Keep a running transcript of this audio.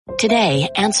Today,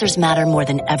 answers matter more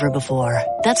than ever before.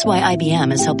 That's why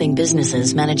IBM is helping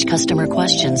businesses manage customer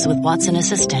questions with Watson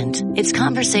Assistant. It's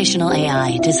conversational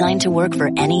AI designed to work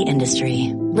for any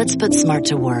industry. Let's put smart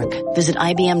to work. Visit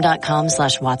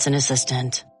IBM.com/Watson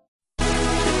Assistant.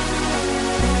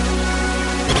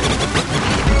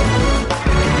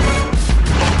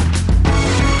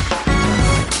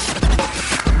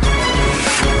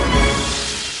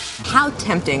 How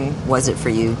tempting was it for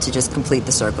you to just complete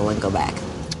the circle and go back?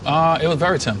 It was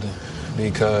very tempting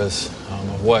because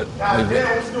of what we did.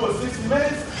 Let's do it 60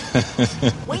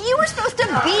 minutes. Well, you were supposed to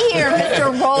be here,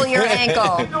 Mr. Roll Your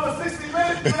Ankle. We're doing 60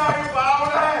 minutes. You're out here for an hour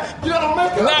and a half. You got no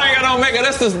makeup. No, I ain't got no makeup.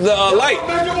 That's the light.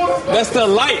 That's the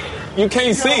light. You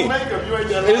can't see. You got no makeup. You ain't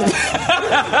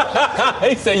that light.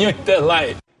 He said you ain't that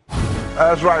light.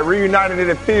 That's right. Reunited and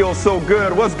it feels so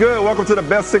good. What's good? Welcome to the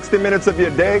best 60 minutes of your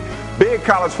day. Big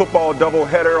college football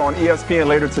doubleheader on ESPN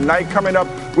later tonight. Coming up,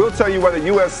 we'll tell you whether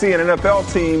USC and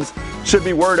NFL teams should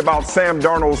be worried about Sam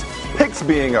Darnold's picks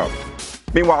being up.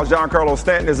 Meanwhile, Giancarlo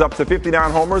Stanton is up to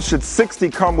 59 homers. Should 60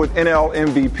 come with NL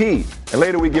MVP? And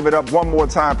later we give it up one more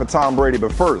time for Tom Brady.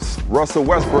 But first, Russell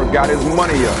Westbrook got his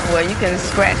money up. Well, you can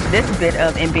scratch this bit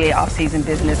of NBA offseason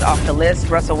business off the list.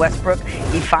 Russell Westbrook,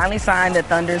 he finally signed the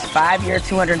Thunder's 5-year,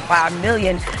 $205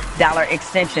 million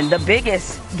extension, the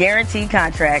biggest guaranteed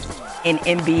contract in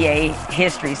NBA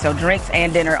history. So drinks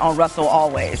and dinner on Russell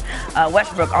always.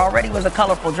 Westbrook already was a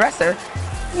colorful dresser.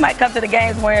 He might come to the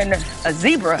games wearing a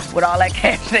zebra with all that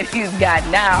cash that he's got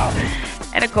now.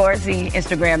 And, of course, he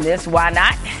Instagrammed this. Why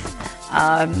not?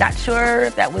 Not sure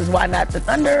if that was why not the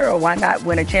Thunder or why not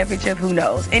win a championship. Who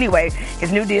knows? Anyway,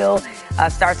 his new deal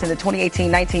starts in the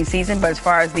 2018-19 season. But as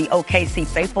far as the OKC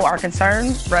faithful are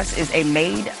concerned, Russ is a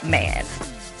made man.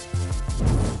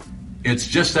 It's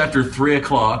just after 3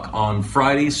 o'clock on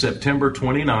Friday, September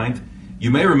 29th. You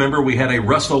may remember we had a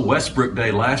Russell Westbrook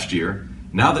day last year.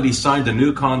 Now that he signed a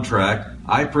new contract,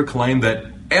 I proclaim that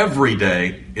every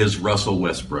day is Russell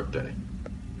Westbrook Day.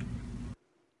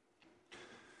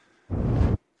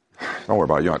 Don't worry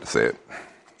about it. You don't have to say it.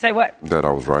 Say what? That I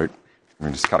was right. I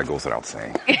mean, just kind of goes without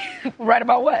saying. Right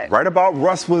about what? Right about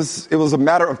Russ it was a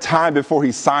matter of time before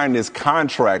he signed his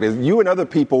contract. And you and other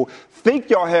people think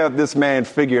y'all have this man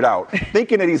figured out,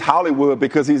 thinking that he's Hollywood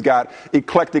because he's got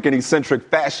eclectic and eccentric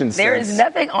fashion sense. There is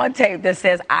nothing on tape that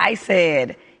says I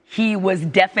said he was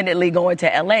definitely going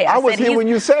to L.A. I was here when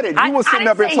you said it. You were sitting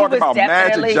up here talking about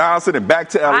Magic Johnson and back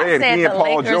to L.A. and he and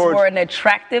Paul George. I said the Lakers were an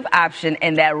attractive option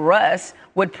and that Russ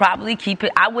would probably keep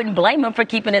it. I wouldn't blame him for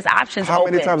keeping his options open. How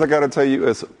many times I got to tell you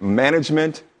it's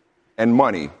management and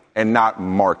money and not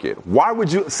market? Why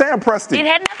would you? Sam Presti. It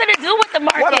had nothing to do with the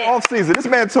market. What an offseason. This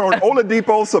man turned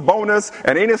Oladipo, Sabonis,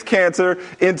 and Enes Kanter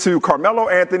into Carmelo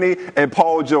Anthony and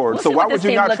Paul George. We'll so why would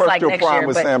you not trust your prime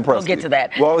with Sam Presti? We'll get to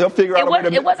that. Well, he'll figure out a way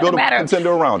to build a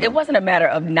contender around him. It wasn't a matter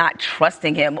of not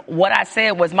trusting him. What I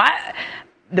said was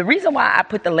the reason why I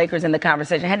put the Lakers in the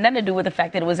conversation had nothing to do with the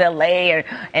fact that it was L.A.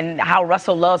 and how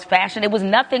Russell loves fashion. It was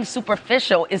nothing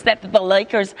superficial. It's that the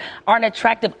Lakers are an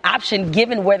attractive option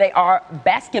given where they are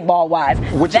basketball-wise.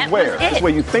 Which is where? That's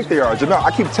where you think they are. Jamel,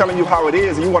 I keep telling you how it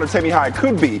is, and you want to tell me how it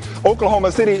could be.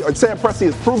 Oklahoma City, Sam Presti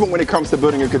is proven when it comes to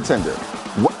building a contender.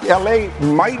 L.A.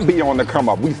 might be on the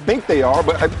come-up. We think they are,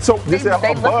 but so this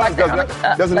buzz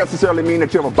doesn't necessarily mean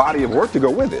that you have a body of work to go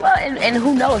with it. Well, and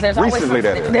who knows? There's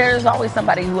always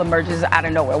somebody who emerges out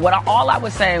of nowhere. All I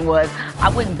was saying was I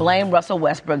wouldn't blame Russell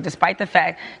Westbrook, despite the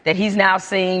fact that he's now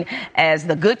seen as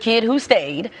the good kid who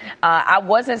stayed. I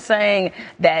wasn't saying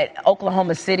that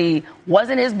Oklahoma City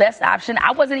wasn't his best option.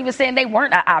 I wasn't even saying they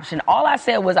weren't an option. All I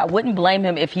said was I wouldn't blame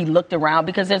him if he looked around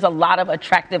because there's a lot of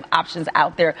attractive options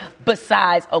out there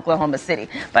besides Oklahoma City.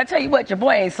 But I tell you what, your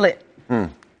boy ain't slick. You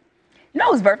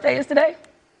know whose birthday is today?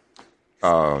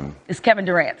 It's Kevin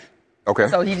Durant. Okay.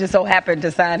 So he just so happened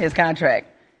to sign his contract.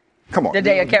 Come on. The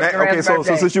day of Kevin Durant's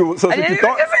birthday. So since you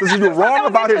were wrong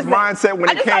about his mindset when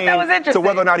it came to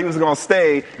whether or not he was going to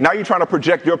stay, now you're trying to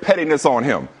project your pettiness on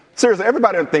him. Seriously,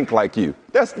 everybody doesn't think like you.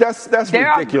 That's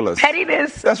ridiculous.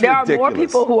 Pettiness. That's there ridiculous. Are more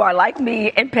people who are like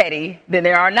me and petty than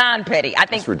there are non-petty. I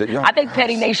think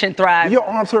Petty Nation thrives. Your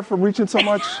arms hurt from reaching so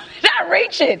much? Not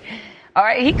reaching. All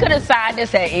right, he could have signed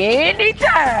this at any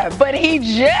time, but he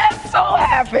just so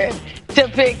happened to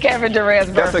pick Kevin Durant's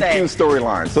birthday. That's a cute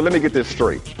storyline. So let me get this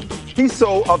straight. He's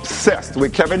so obsessed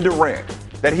with Kevin Durant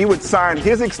that he would sign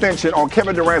his extension on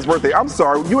Kevin Durant's birthday. I'm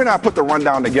sorry, you and I put the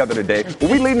rundown together today. Were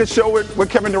we leading the show with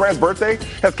Kevin Durant's birthday?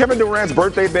 Has Kevin Durant's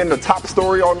birthday been the top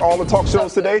story on all the talk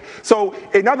shows today? So,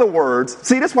 in other words,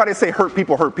 see, that's why they say hurt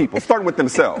people, starting with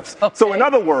themselves. Okay. So, in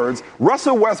other words,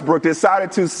 Russell Westbrook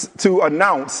decided to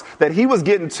announce that he was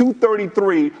getting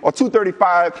 $233 or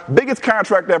 $235, biggest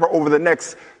contract ever over the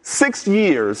next 6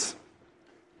 years,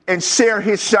 and share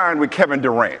his shine with Kevin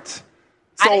Durant.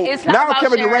 So now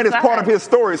Kevin Durant is part of his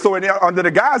story. So under the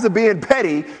guise of being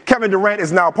petty, Kevin Durant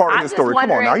is now part of his story.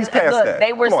 Come on now, he's past that.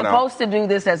 They were supposed to do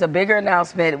this as a bigger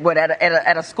announcement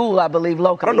at a school, I believe,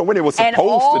 locally. I don't know when they were supposed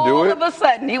to do it. All of a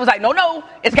sudden, he was like, no,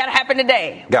 it's got to happen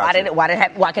today. Gotcha. Why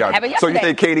couldn't it happen yesterday? So you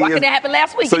think Katie why couldn't it happen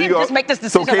last week? So he didn't just make this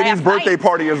decision So Katie's birthday night.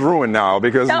 party is ruined now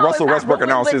because Russell Westbrook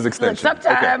announced his extension. Look,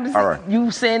 sometimes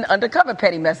you send undercover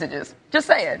petty messages. Just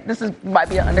saying. Might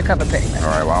be an undercover petty message.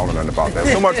 All right, well, I don't know nothing about that.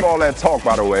 So much for all that talk,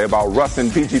 by the way, about Russ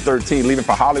and PG-13 leaving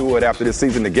for Hollywood after this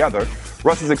season together.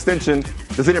 Russ's extension,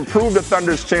 does it improve the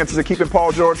Thunder's chances of keeping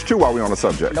Paul George too while we're on the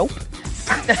subject? Nope.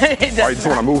 All right, you just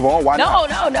want to move on? Why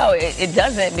not? No, it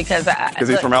doesn't because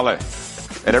he's from L.A.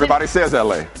 And everybody says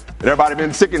L.A. And everybody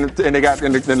been sick and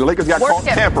the Lakers got caught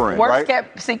tampering, right? Worst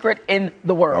kept secret in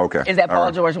the world is that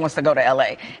Paul George wants to go to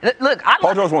L.A. Look,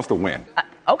 Paul George wants to win.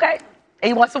 Okay.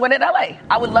 He wants to win in L.A.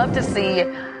 I would love to see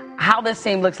how this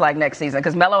team looks like next season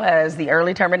because Melo has the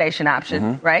early termination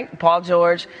option, right? Paul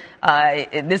George,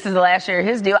 this is the last year of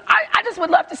his deal. I just would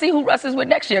love to see who Russ is with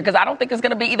next year because I don't think it's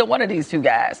going to be either one of these two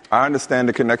guys. I understand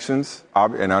the connections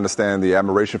and I understand the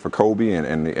admiration for Kobe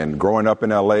and growing up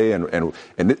in L.A.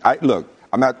 Look,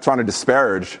 I'm not trying to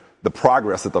disparage the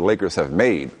progress that the Lakers have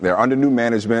made. They're under new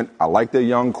management. I like their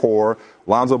young core.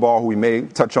 Lonzo Ball, who we may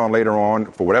touch on later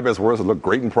on, for whatever it's worth, will look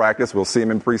great in practice. We'll see him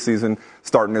in preseason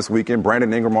starting this weekend.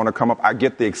 Brandon Ingram on to come up. I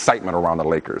get the excitement around the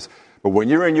Lakers. But when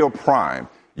you're in your prime,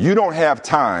 you don't have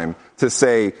time to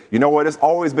say, you know what, it's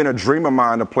always been a dream of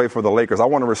mine to play for the Lakers. I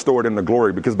want to restore them to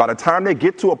glory because by the time they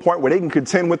get to a point where they can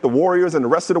contend with the Warriors and the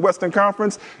rest of the Western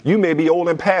Conference, you may be old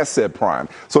and past said prime.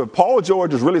 So if Paul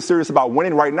George is really serious about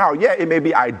winning right now, yeah, it may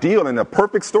be ideal and a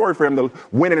perfect story for him to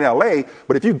win in L.A.,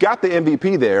 but if you got the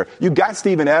MVP there, you got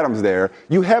Steven Adams there,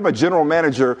 you have a general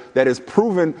manager that is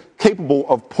proven capable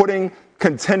of putting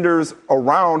contenders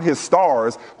around his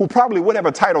stars who probably would have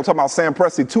a title, talking about Sam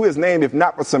Presti, to his name if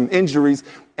not for some injuries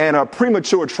and a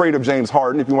premature trade of James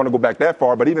Harden, if you want to go back that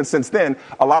far. But even since then,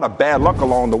 a lot of bad luck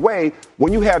along the way.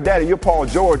 When you have that and you're Paul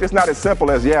George, it's not as simple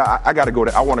as, I want to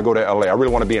go to L.A. I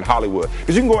really want to be in Hollywood.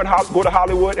 Because you can go to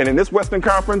Hollywood and in this Western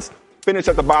Conference, finish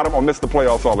at the bottom or miss the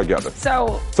playoffs altogether.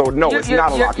 So no, it's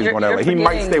not a lock he's going to L.A. He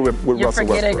might stay with Russell Westbrook.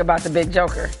 You're forgetting about the big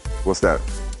joker. What's that?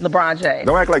 LeBron James.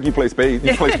 Don't act like you play spades.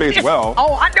 You play spades well.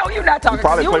 Oh, I know you're not talking. You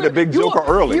probably played the big joker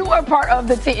early. You were part of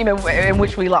the team in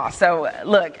which we lost. So,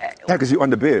 look. Yeah, because you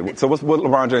underbid. So what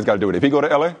LeBron James got to do with it? If he go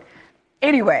to L.A.?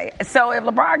 Anyway, so if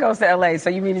LeBron goes to L.A., so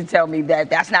you mean to tell me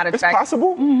that that's not a fact? It's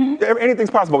possible. Mm-hmm.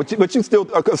 Anything's possible. But you still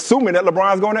assuming that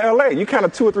LeBron's going to L.A. You kind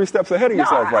of 2 or 3 steps ahead of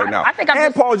yourself right now.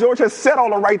 Paul George has said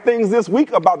all the right things this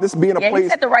week about this being a place he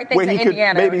said the right things where he could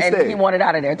maybe and stay. He wanted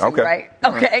out of there too, right?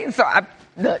 Okay, so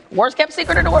the worst kept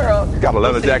secret in the world. Got a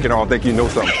leather jacket on. Think you know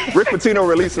something. Rick Pitino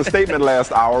released a statement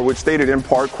last hour which stated in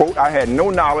part, quote, "I had no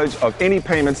knowledge of any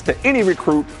payments to any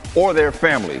recruit or their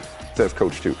family," says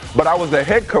Coach 2. "But I was the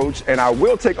head coach and I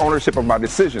will take ownership of my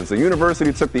decisions. The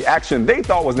university took the action they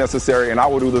thought was necessary and I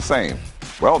will do the same."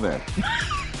 Well then.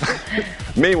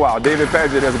 Meanwhile, David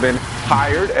Padgett has been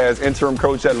hired as interim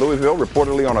coach at Louisville,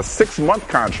 reportedly on a 6-month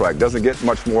contract. Doesn't get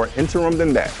much more interim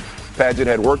than that. Padgett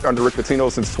had worked under Rick Pitino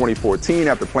since 2014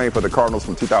 after playing for the Cardinals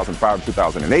from 2005 to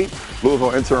 2008.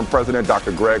 Louisville interim president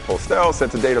Dr. Greg Postel said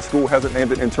today the school hasn't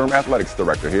named an interim athletics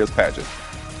director. Here's Padgett.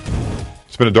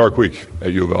 It's been a dark week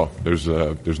at U of L.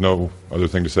 There's no other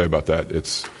thing to say about that.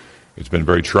 It's been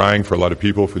very trying for a lot of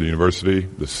people, for the university,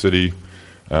 the city,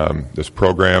 this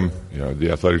program,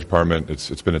 the athletics department.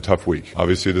 It's been a tough week.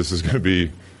 Obviously, this is going to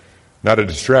be not a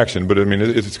distraction, but I mean,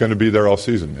 it's going to be there all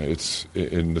season.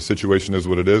 The situation is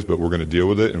what it is, but we're going to deal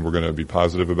with it and we're going to be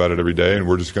positive about it every day. And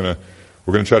we're going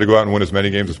to try to go out and win as many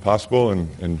games as possible.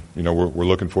 And we're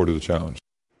looking forward to the challenge.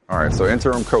 All right, so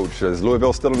interim coach. Is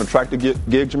Louisville still an attractive gig,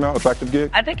 Jamel? Attractive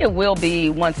gig? I think it will be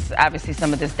once, obviously,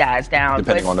 some of this dies down.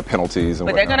 Depending on the penalties and whatnot.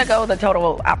 But they're going to go the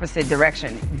total opposite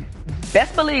direction.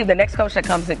 Best believe the next coach that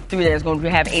comes through there is going to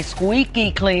have a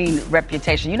squeaky clean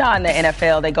reputation. You know, in the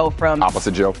NFL, they go from...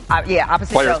 Opposite Joe.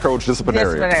 Opposite Players Joe. coach,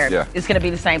 disciplinary. Yeah. It's going to be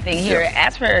the same thing here. Yeah.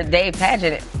 As for Dave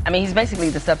Padgett, I mean, he's basically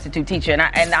the substitute teacher. And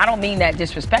I don't mean that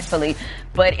disrespectfully,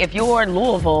 but if you're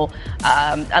Louisville,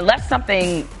 unless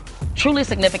something truly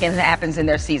significant happens in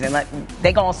their season, like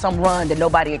they go on some run that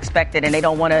nobody expected and they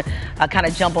don't want to kind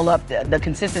of jumble up the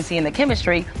consistency and the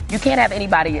chemistry, you can't have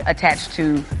anybody attached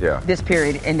to this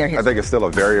period in their history. I think it's still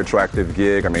a very attractive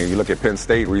gig. I mean, you look at Penn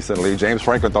State recently, James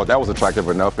Franklin thought that was attractive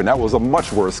enough, and that was a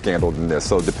much worse scandal than this.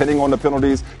 So depending on the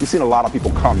penalties, you've seen a lot of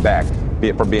people come back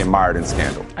from being mired in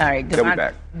scandal. All right, They'll be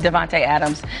back. Devontae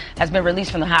Adams has been released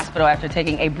from the hospital after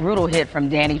taking a brutal hit from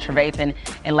Danny Trevathan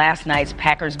in last night's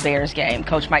Packers-Bears game.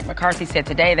 Coach Mike McCarthy said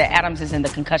today that Adams is in the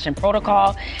concussion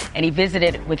protocol, and he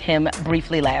visited with him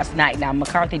briefly last night. Now,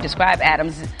 McCarthy described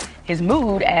his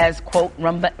mood as, quote,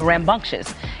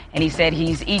 rambunctious, and he said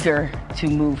he's eager to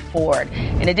move forward.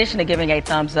 In addition to giving a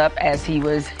thumbs up as he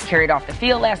was carried off the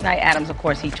field last night, Adams, of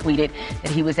course, he tweeted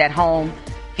that he was at home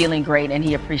feeling great, and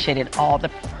he appreciated all the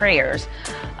prayers.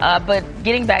 But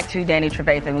getting back to Danny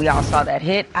Trevathan, we all saw that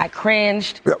hit. I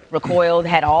cringed, recoiled,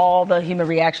 had all the human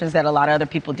reactions that a lot of other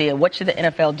people did. What should the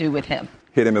NFL do with him?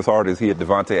 Hit him as hard as he hit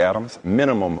Devontae Adams.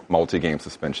 Minimum multi-game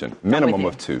suspension. Minimum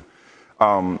of 2.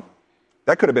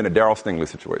 That could have been a Darryl Stingley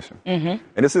situation. And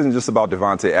this isn't just about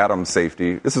Devontae Adams'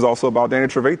 safety. This is also about Danny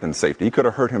Trevathan's safety. He could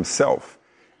have hurt himself.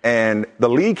 And the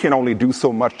league can only do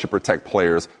so much to protect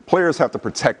players. Players have to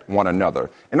protect one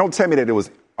another. And don't tell me that it was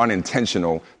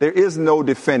unintentional. There is no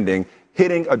defending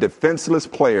hitting a defenseless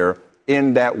player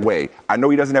in that way. I know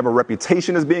he doesn't have a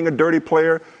reputation as being a dirty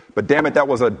player, but damn it, that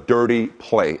was a dirty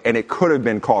play. And it could have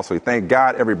been costly. Thank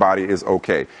God everybody is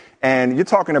okay. And you're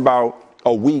talking about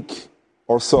a week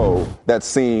or so that's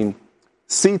seen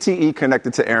CTE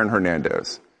connected to Aaron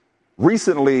Hernandez.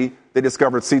 Recently, they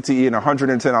discovered CTE in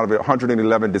 110 out of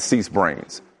 111 deceased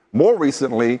brains. More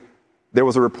recently, there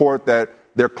was a report that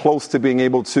they're close to being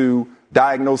able to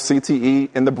diagnose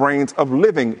CTE in the brains of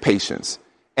living patients.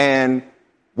 And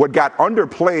what got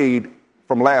underplayed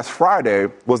from last Friday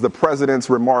was the president's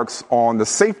remarks on the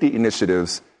safety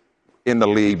initiatives in the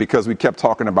league, because we kept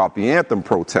talking about the anthem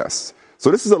protests. So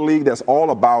this is a league that's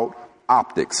all about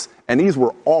optics, and these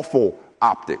were awful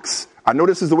optics. I know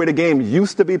this is the way the game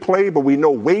used to be played, but we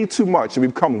know way too much, and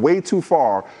we've come way too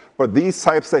far for these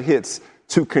types of hits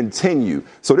to continue.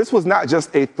 So this was not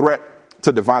just a threat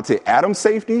to Devontae Adams'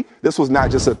 safety. This was not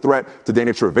just a threat to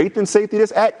Danny Trevathan's safety.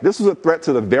 This was a threat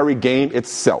to the very game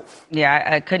itself. Yeah,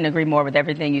 I couldn't agree more with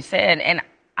everything you said, and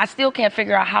I still can't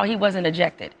figure out how he wasn't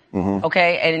ejected.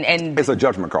 Okay, and it's a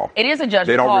judgment call. It is a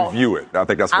judgment call. They don't review it. I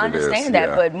think that's what it is. I understand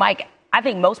that, but Mike, I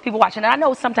think most people watching, and I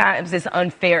know sometimes it's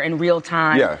unfair in real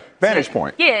time. Yeah, vantage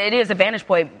point. Yeah, it is a vantage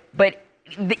point, but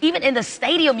even in the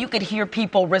stadium, you could hear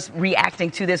people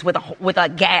reacting to this with a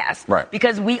gasp. Right.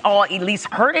 Because we all at least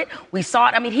heard it. We saw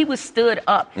it. I mean, he was stood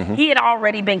up. He had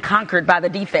already been conquered by the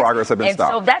defense. Progress had been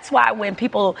stopped. And so that's why when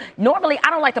people, normally I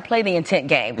don't like to play the intent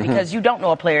game because you don't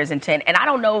know a player's intent. And I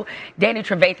don't know Danny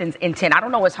Trevathan's intent. I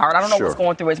don't know his heart. I don't know what's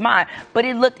going through his mind. But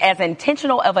it looked as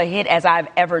intentional of a hit as I've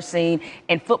ever seen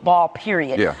in football,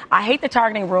 period. Yeah. I hate the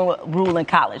targeting rule in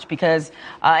college because,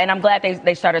 and I'm glad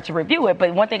they started to review it.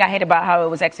 But one thing I hate about how it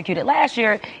was executed last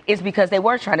year is because they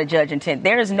were trying to judge intent.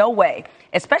 There is no way,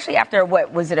 especially after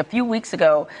what was it a few weeks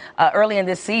ago, early in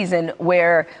this season,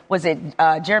 where was it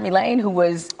Jeremy Lane who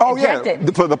was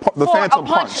ejected for the phantom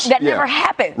punch that never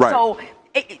happened. Right. So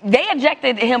they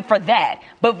ejected him for that.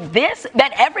 But this,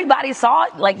 that everybody saw,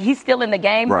 like he's still in the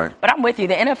game. Right. But I'm with you.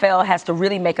 The NFL has to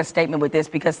really make a statement with this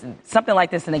because something like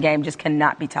this in the game just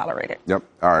cannot be tolerated. Yep.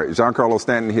 All right. Giancarlo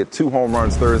Stanton hit 2 home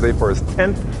runs Thursday for his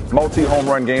 10th multi-home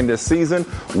run game this season,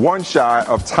 one shy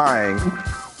of tying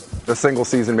the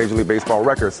single-season Major League Baseball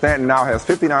record. Stanton now has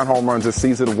 59 home runs this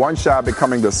season, one shy of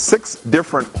becoming the 6th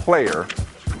different player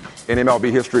in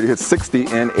MLB history to hit 60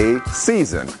 in a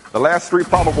season. The last 3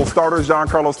 probable starters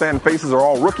Giancarlo Stanton faces are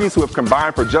all rookies who have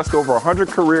combined for just over 100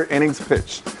 career innings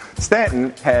pitched.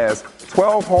 Stanton has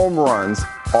 12 home runs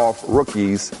off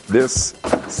rookies this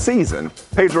season.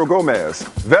 Pedro Gomez,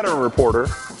 veteran reporter,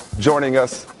 joining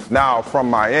us now from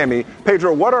Miami.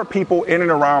 Pedro, what are people in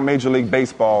and around Major League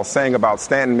Baseball saying about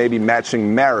Stanton maybe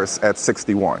matching Maris at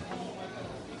 61?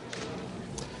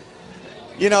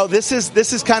 You know, this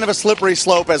is kind of a slippery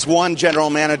slope, as one general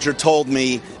manager told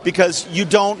me, because you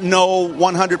don't know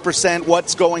 100%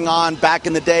 what's going on back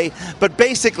in the day. But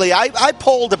basically, I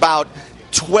polled about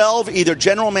 12 either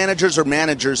general managers or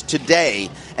managers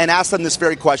today and asked them this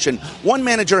very question. One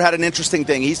manager had an interesting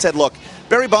thing. He said, look,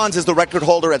 Barry Bonds is the record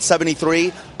holder at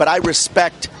 73, but I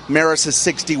respect Maris's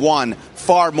 61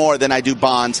 far more than I do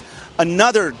Bonds.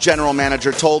 Another general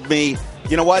manager told me,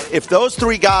 you know what? If those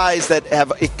 3 guys that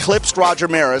have eclipsed Roger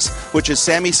Maris, which is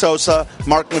Sammy Sosa,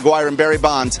 Mark McGwire, and Barry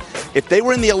Bonds, if they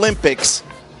were in the Olympics,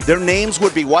 their names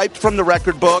would be wiped from the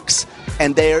record books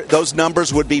and those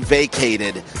numbers would be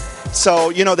vacated.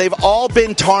 So, they've all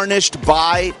been tarnished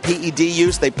by PED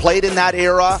use. They played in that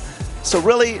era. So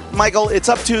really, Michael, it's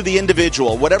up to the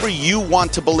individual. Whatever you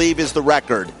want to believe is the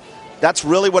record. That's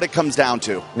really what it comes down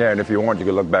to. Yeah, and if you want, you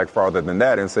can look back farther than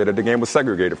that and say that the game was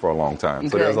segregated for a long time.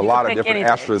 So there's a lot of different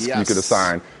asterisks you could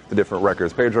assign to different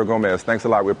records. Pedro Gomez, thanks a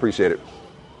lot. We appreciate it.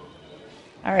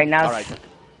 All right,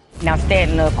 now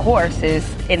Stanton, of course, is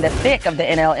in the thick of the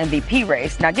NL MVP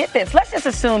race. Now get this, let's just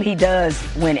assume he does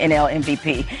win NL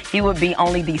MVP. He would be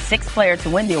only the 6th player to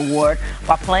win the award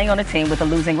while playing on a team with a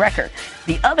losing record.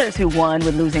 The others who won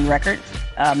with losing records,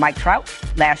 Mike Trout,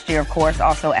 last year, of course,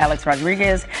 also Alex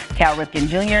Rodriguez, Cal Ripken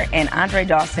Jr., and Andre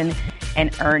Dawson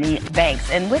and Ernie Banks.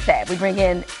 And with that, we bring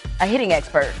in a hitting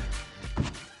expert.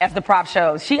 As the prop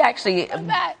shows, she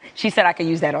said I could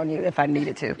use that on you if I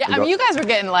needed to. Yeah, I mean, you guys were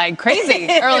getting crazy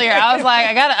earlier. I was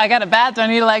like, I got a bat. Do I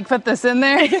need to put this in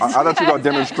there? I thought you were going to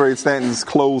demonstrate Stanton's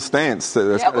closed stance.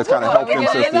 That's kind of helped him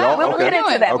since the We'll get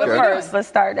into that. But first, let's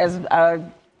start as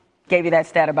gave you that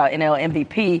stat about NL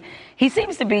MVP.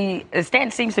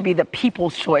 Stanton seems to be the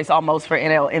people's choice almost for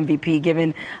NL MVP,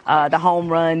 given the home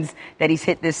runs that he's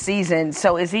hit this season.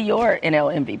 So is he your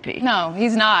NL MVP? No,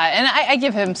 he's not. And I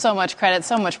give him so much credit,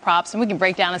 so much props, and we can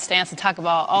break down his stance and talk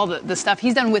about all the stuff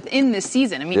he's done within this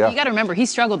season. I mean, you got to remember, he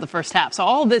struggled the first half. So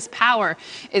all this power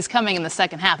is coming in the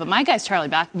second half. But my guy's Charlie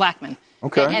Blackmon.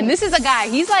 Okay. And this is a guy,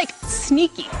 he's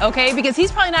sneaky, okay? Because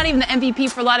he's probably not even the MVP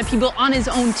for a lot of people on his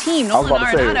own team. Nolan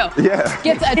Arenado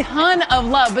gets a ton of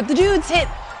love. But the dude's hit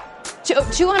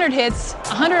 200 hits,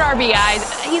 100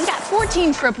 RBIs. He's got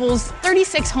 14 triples,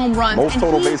 36 home runs. Most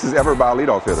total bases ever by a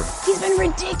leadoff hitter. He's been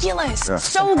ridiculous. Yeah.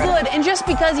 So good. And just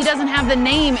because he doesn't have the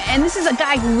name, and this is a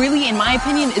guy who really, in my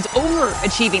opinion, is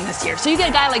overachieving this year. So you get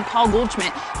a guy like Paul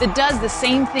Goldschmidt that does the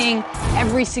same thing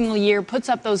every single year, puts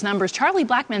up those numbers. Charlie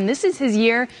Blackmon, this is his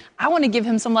year. I want to give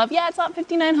him some love. Yeah, it's not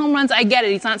 59 home runs. I get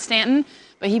it. He's not Stanton.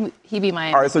 But he be my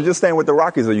MVP. All right, so just staying with the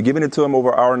Rockies, are you giving it to him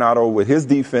over Arenado with his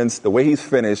defense, the way he's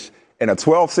finished, and a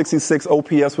 1266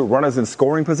 OPS with runners in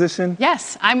scoring position?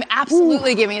 Yes, I'm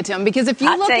absolutely giving it to him because if you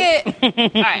look at,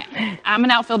 all right, I'm an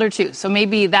outfielder too, so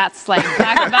maybe that's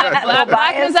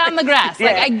Blackman's out in the grass.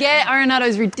 Yeah. I get Arenado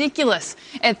is ridiculous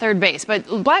at third base, but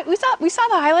we saw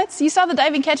the highlights. You saw the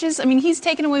diving catches. I mean, he's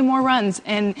taken away more runs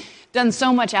and done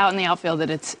so much out in the outfield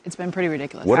that it's been pretty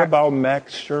ridiculous. What about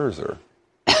Max Scherzer?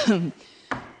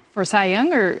 For Cy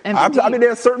Young or MVP? I mean,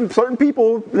 there's certain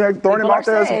people throwing him out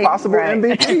there as a possible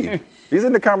MVP. He's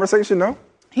in the conversation, no?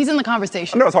 He's in the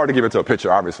conversation. I know it's hard to give it to a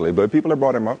pitcher, obviously, but people have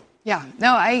brought him up. Yeah.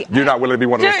 No, You're not willing to be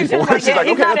one of those people. She's like,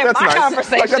 okay, that's nice.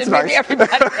 That's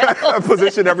nice.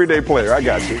 Position everyday player. I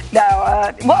got you. No,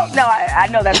 I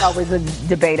know that's always a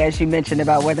debate, as you mentioned,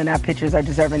 about whether or not pitchers are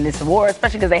deserving this award,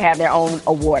 especially because they have their own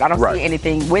award. I don't see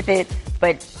anything with it.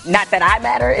 But not that I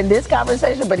matter in this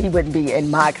conversation, but he wouldn't be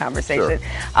in my conversation.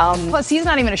 Sure. Plus, he's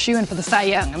not even a shoo-in for the Cy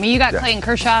Young. I mean, you got Clayton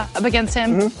Kershaw up against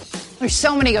him. Mm-hmm. There's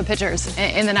so many good pitchers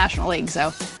in the National League.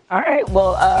 So, all right.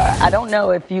 Well, I don't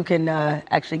know if you can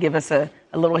actually give us a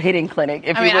little hitting clinic.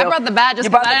 I brought the bat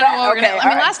just because I don't know what we're going to. I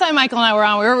mean, last time Michael and I were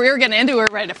on, we were getting into it. We were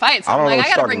ready to fight. So I'm like, I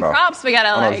got to bring props. We got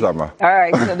to All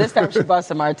right. So this time she brought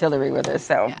some artillery with us.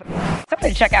 So something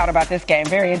to check out about this game.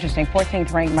 Very interesting.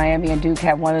 14th ranked Miami and Duke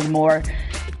have one of the more,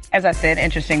 as I said,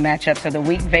 interesting matchups of the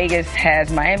week. Vegas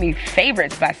has Miami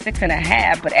favorites by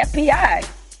 6.5, but FPI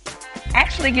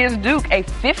actually gives Duke a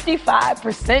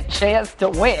 55% chance to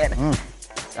win.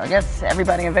 So I guess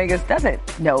everybody in Vegas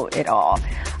doesn't know it all.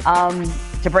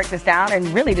 To break this down and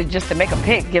really to make a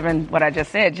pick, given what I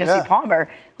just said, Jesse Palmer,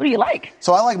 who do you like?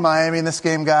 So I like Miami in this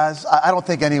game, guys. I don't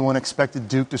think anyone expected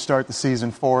Duke to start the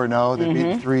season 4-0. They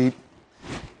beat 3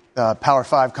 Power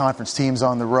 5 conference teams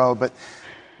on the road, but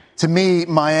to me,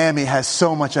 Miami has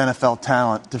so much NFL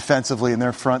talent defensively in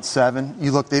their front seven.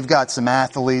 You look, they've got some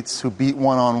athletes who beat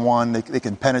one-on-one. They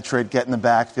can penetrate, get in the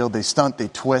backfield. They stunt, they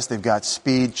twist. They've got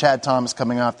speed. Chad Thomas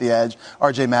coming off the edge.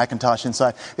 R.J. McIntosh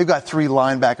inside. They've got 3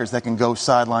 linebackers that can go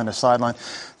sideline to sideline.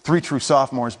 3 true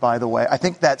sophomores, by the way. I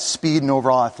think that speed and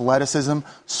overall athleticism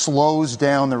slows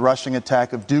down the rushing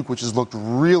attack of Duke, which has looked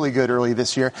really good early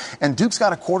this year. And Duke's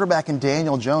got a quarterback in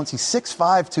Daniel Jones. He's 6'5",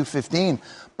 215,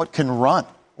 but can run.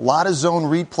 A lot of zone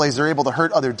read plays. They're able to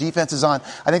hurt other defenses on.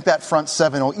 I think that front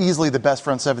seven, easily the best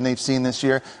front seven they've seen this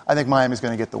year. I think Miami's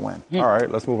going to get the win. All right,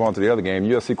 let's move on to the other game.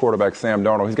 USC quarterback Sam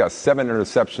Darnold, he's got 7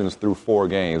 interceptions through 4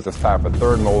 games. That's tied for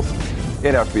 3rd most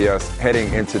in FBS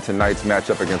heading into tonight's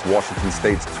matchup against Washington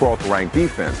State's 12th-ranked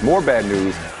defense. More bad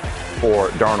news for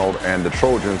Darnold and the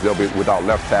Trojans. They'll be without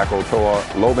left tackle Toa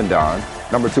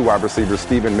Lobendan, number 2 wide receiver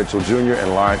Stephen Mitchell Jr.,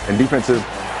 and defensive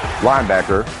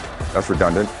linebacker That's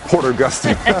redundant. Porter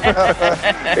Gustin.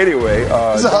 Anyway.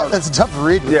 That's a tough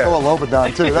read with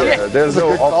Lobadan, too. There's no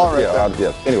good call right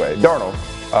there. Anyway, Darnold,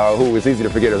 who is easy to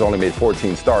forget has only made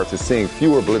 14 starts, is seeing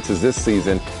fewer blitzes this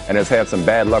season and has had some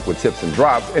bad luck with tips and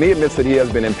drops, and he admits that he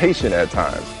has been impatient at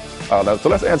times. So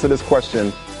let's answer this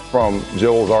question from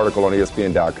Joel's article on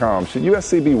ESPN.com. Should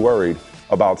USC be worried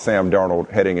about Sam Darnold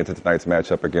heading into tonight's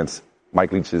matchup against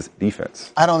Mike Leach's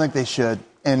defense? I don't think they should.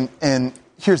 And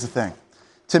here's the thing.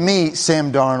 To me,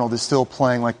 Sam Darnold is still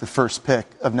playing like the first pick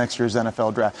of next year's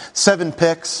NFL draft. 7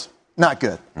 picks, not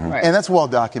good. Right. And that's well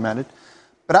documented.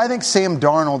 But I think Sam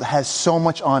Darnold has so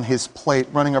much on his plate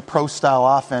running a pro-style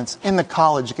offense in the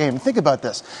college game. Think about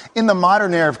this. In the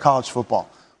modern era of college football,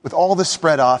 with all the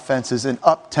spread offenses and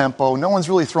up-tempo, no one's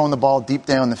really throwing the ball deep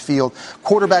down the field.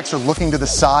 Quarterbacks are looking to the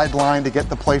sideline to get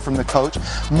the play from the coach.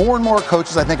 More and more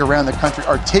coaches, I think, around the country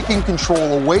are taking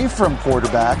control away from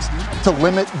quarterbacks to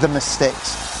limit the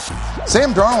mistakes.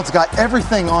 Sam Darnold's got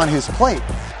everything on his plate.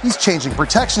 He's changing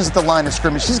protections at the line of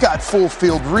scrimmage. He's got full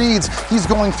field reads. He's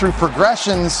going through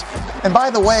progressions. And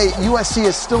by the way, USC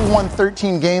has still won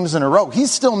 13 games in a row. He's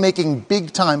still making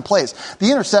big-time plays. The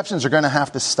interceptions are going to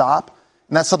have to stop.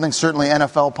 And that's something certainly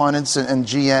NFL pundits and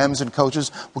GMs and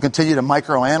coaches will continue to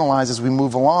microanalyze as we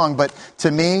move along. But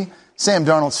to me, Sam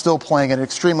Darnold's still playing at an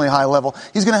extremely high level.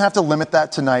 He's going to have to limit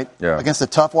that tonight against a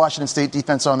tough Washington State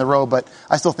defense on the road, but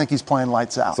I still think he's playing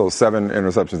lights out. So 7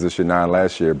 interceptions this year, 9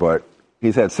 last year, but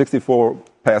he's had 64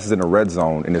 passes in the red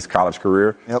zone in his college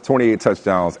career, 28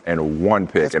 touchdowns, and 1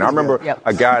 pick. And I remember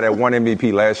a guy that won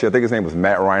MVP last year, I think his name was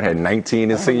Matt Ryan, had 19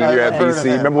 his senior year at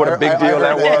BC. Remember what a big deal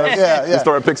that was? He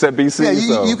started picks at BC.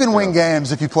 Yeah, you can win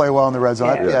games if you play well in the red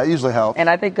zone. It usually helps. And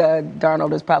I think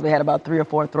Darnold has probably had about 3 or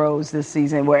 4 throws this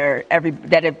season where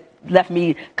that have left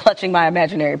me clutching my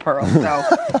imaginary pearl. So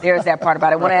there's that part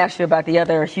about it. I want to ask you about the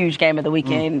other huge game of the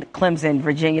weekend, Clemson,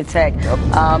 Virginia Tech.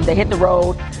 They hit the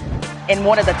road in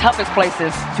one of the toughest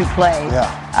places to play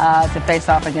to face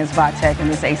off against Tech in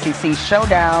this ACC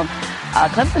showdown.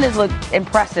 Clemson has looked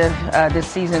impressive this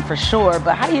season for sure,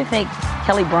 but how do you think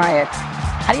Kelly Bryant,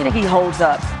 how do you think he holds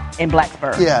up in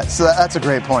Blacksburg? Yeah, so that's a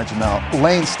great point, Jemele.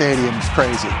 Lane Stadium is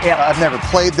crazy. I've never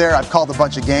played there. I've called a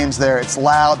bunch of games there. It's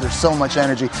loud. There's so much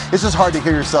energy. It's just hard to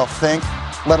hear yourself think,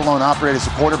 let alone operate as a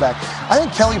quarterback. I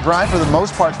think Kelly Bryant, for the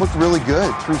most part, looked really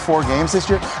good through 4 games this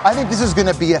year. I think this is going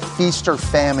to be a feast or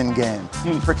famine game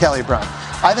for Kelly Bryant.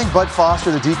 I think Bud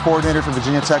Foster, the D coordinator for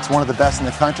Virginia Tech, is one of the best in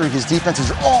the country. His defenses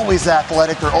are always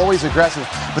athletic. They're always aggressive,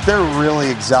 but they're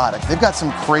really exotic. They've got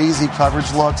some crazy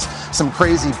coverage looks, some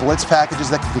crazy blitz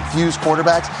packages that can confuse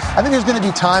quarterbacks. I think there's going to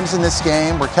be times in this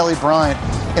game where Kelly Bryant,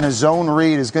 in a zone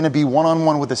read, is going to be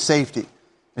one-on-one with a safety.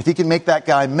 If he can make that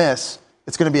guy miss,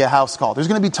 it's going to be a house call. There's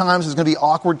going to be times there's going to be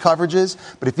awkward coverages,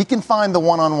 but if he can find the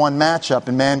one-on-one matchup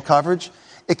in man coverage,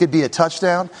 it could be a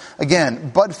touchdown. Again,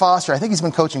 Bud Foster, I think he's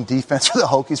been coaching defense for the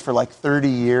Hokies for like 30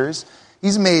 years.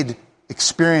 He's made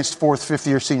experienced 4th,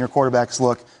 5th-year senior quarterbacks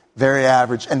look very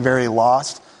average and very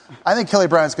lost. I think Kelly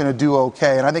Bryant's going to do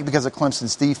okay, and I think because of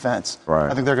Clemson's defense,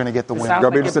 I think they're going to get the win. It's going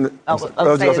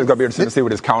to be interesting to see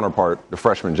what his counterpart, the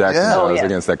freshman Jackson, does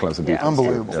against that Clemson defense.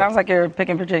 Unbelievable. Sounds like you're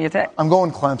picking Virginia Tech. I'm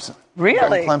going Clemson.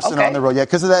 Really? Clemson on the road,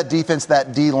 because of that defense,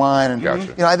 that D line,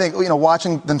 and I think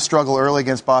watching them struggle early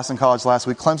against Boston College last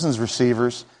week. Clemson's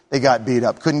receivers, they got beat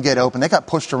up, couldn't get open, they got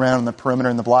pushed around in the perimeter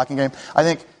in the blocking game. I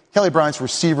think Kelly Bryant's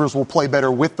receivers will play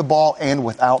better with the ball and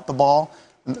without the ball.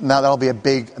 Now that'll be a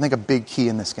big key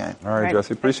in this game. All right,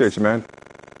 Jesse, appreciate you, man.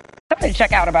 Something to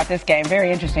check out about this game.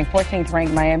 Very interesting. 14th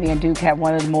ranked Miami and Duke have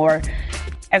one of the more,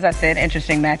 as I said,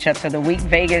 interesting matchups of the week.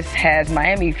 Vegas has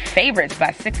Miami favorites by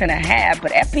 6.5,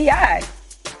 but FPI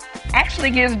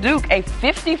actually gives Duke a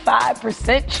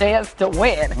 55% chance to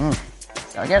win.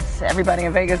 So I guess everybody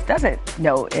in Vegas doesn't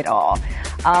know it all.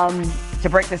 To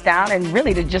break this down and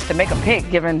really to make a pick,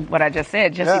 given what I just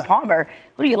said, Jesse Palmer,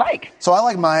 who do you like? So I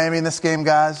like Miami in this game,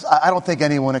 guys. I don't think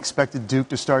anyone expected Duke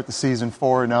to start the season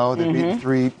 4-0. They beat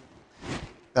 3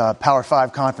 Power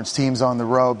 5 conference teams on the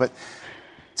road. But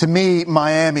to me,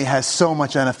 Miami has so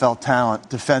much NFL talent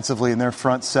defensively in their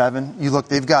front 7. You look,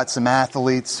 they've got some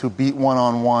athletes who beat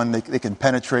one-on-one. They can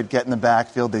penetrate, get in the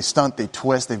backfield. They stunt, they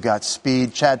twist. They've got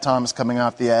speed. Chad Thomas coming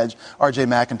off the edge. R.J.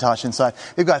 McIntosh inside.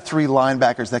 They've got 3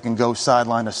 linebackers that can go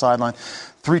sideline to sideline.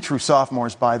 3 true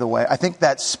sophomores, by the way. I think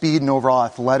that speed and overall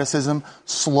athleticism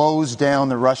slows down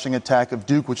the rushing attack of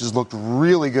Duke, which has looked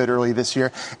really good early this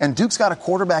year. And Duke's got a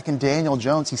quarterback in Daniel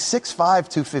Jones. He's 6'5",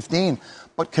 215,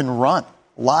 but can run.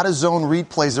 A lot of zone read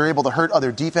plays they're able to hurt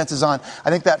other defenses on. I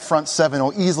think that front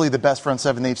 7, easily the best front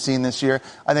 7 they've seen this year.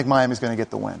 I think Miami's going to get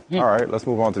the win. All right, let's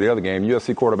move on to the other game.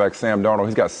 USC quarterback Sam Darnold,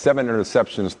 he's got 7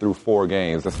 interceptions through 4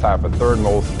 games. That's tied for 3rd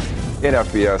most in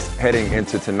FBS heading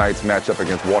into tonight's matchup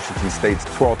against Washington State's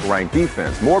 12th-ranked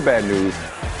defense. More bad news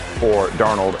for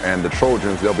Darnold and the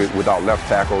Trojans. They'll be without left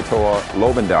tackle Toa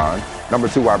Lobendon, number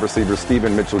 2 wide receiver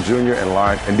Stephen Mitchell Jr.,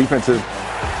 and defensive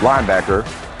linebacker,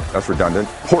 that's redundant,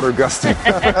 Porter Gustin.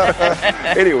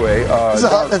 Anyway.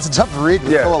 That's a tough read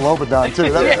with Toa Lobendon,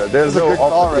 too. There's no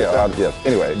call right there.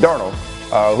 Anyway, Darnold,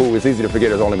 who is easy to forget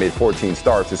has only made 14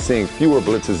 starts, is seeing fewer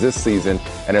blitzes this season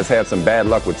and has had some bad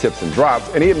luck with tips and drops,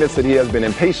 and he admits that he has been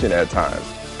impatient at times.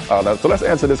 So let's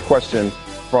answer this question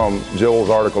from Joel's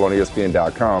article on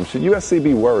ESPN.com. Should USC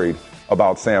be worried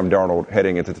about Sam Darnold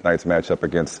heading into tonight's matchup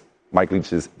against Mike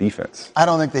Leach's defense? I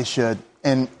don't think they should.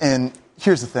 And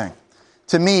here's the thing.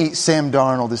 To me, Sam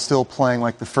Darnold is still playing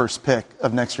like the first pick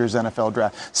of next year's NFL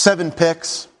draft. 7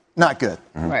 picks, not good.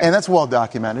 Right. And that's well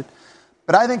documented.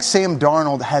 But I think Sam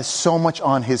Darnold has so much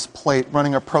on his plate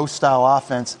running a pro-style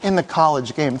offense in the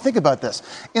college game. Think about this.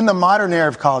 In the modern era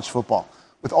of college football,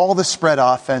 with all the spread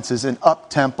offenses and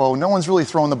up-tempo, no one's really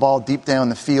throwing the ball deep down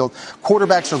the field.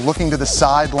 Quarterbacks are looking to the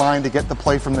sideline to get the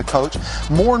play from the coach.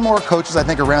 More and more coaches, I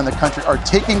think, around the country are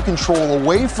taking control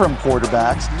away from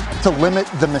quarterbacks to limit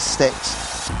the mistakes.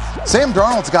 Sam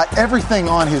Darnold's got everything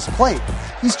on his plate.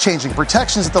 He's changing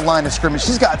protections at the line of scrimmage.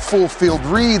 He's got full field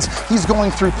reads. He's going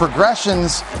through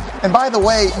progressions. And by the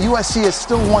way, USC has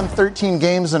still won 13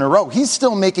 games in a row. He's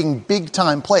still making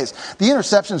big-time plays. The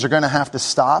interceptions are going to have to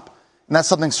stop. And that's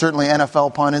something certainly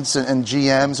NFL pundits and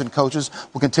GMs and coaches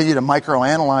will continue to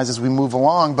microanalyze as we move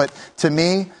along. But to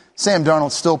me, Sam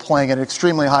Darnold's still playing at an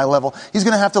extremely high level. He's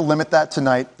going to have to limit that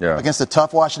tonight against a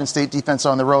tough Washington State defense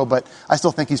on the road, but I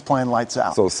still think he's playing lights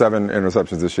out. So 7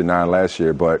 interceptions this year, 9 last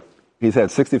year, but he's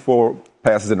had 64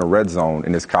 passes in the red zone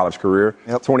in his college career,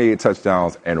 28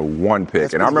 touchdowns, and 1 pick.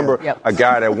 That's and I remember a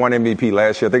guy that won MVP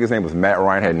last year, I think his name was Matt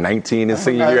Ryan, had 19 his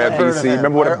senior year at BC.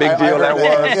 Remember what a big deal that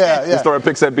was? He started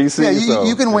picks at BC. Yeah,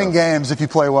 you can win games if you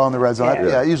play well in the red zone.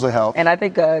 Yeah, it usually helps. And I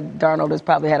think Darnold has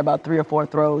probably had about 3 or 4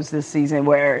 throws this season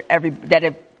where that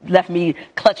have left me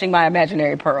clutching my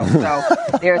imaginary pearl.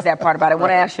 So there's that part about it. I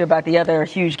want to ask you about the other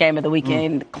huge game of the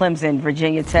weekend, Clemson,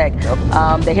 Virginia Tech.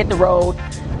 They hit the road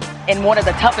in one of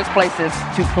the toughest places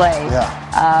to play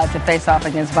to face off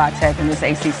against Tech in this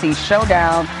ACC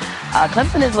showdown.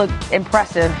 Clemson has looked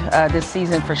impressive this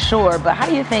season for sure, but how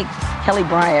do you think Kelly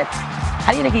Bryant,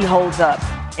 how do you think he holds up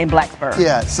in Blacksburg?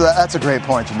 Yeah, so that's a great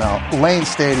point, Jemele. Lane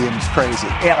Stadium is crazy.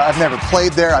 I've never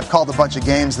played there. I've called a bunch of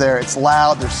games there. It's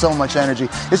loud. There's so much energy.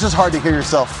 It's just hard to hear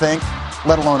yourself think,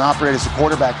 let alone operate as a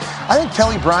quarterback. I think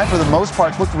Kelly Bryant, for the most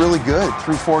part, looked really good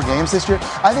through 4 games this year.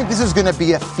 I think this is going to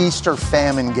be a feast or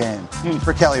famine game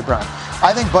for Kelly Bryant.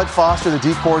 I think Bud Foster, the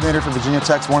D coordinator for Virginia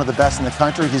Tech, is one of the best in the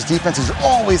country. His defense is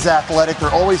always athletic.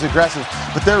 They're always aggressive,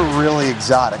 but they're really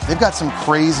exotic. They've got some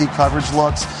crazy coverage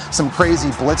looks, some crazy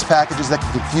blitz packages that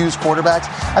can confuse quarterbacks.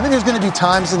 I think there's going to be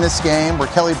times in this game where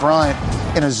Kelly Bryant,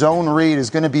 in a zone read, is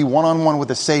going to be one-on-one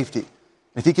with a safety.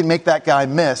 If he can make that guy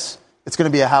miss, it's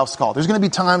going to be a house call. There's going to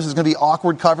be times there's going to be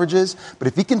awkward coverages, but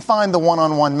if he can find the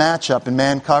one-on-one matchup in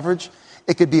man coverage,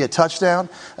 it could be a touchdown.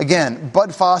 Again,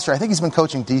 Bud Foster, I think he's been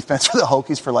coaching defense for the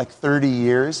Hokies for like 30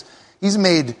 years. He's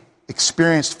made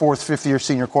experienced 4th, 5th-year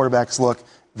senior quarterbacks look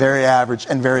very average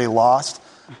and very lost.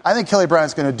 I think Kelly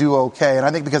Bryant's going to do okay, and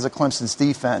I think because of Clemson's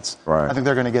defense, I think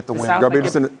they're going to get the win. It's going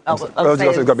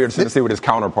to be interesting to see what his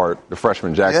counterpart, the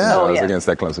freshman Jackson, does against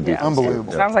that Clemson defense.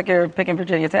 Unbelievable. Sounds like you're picking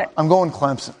Virginia Tech. I'm going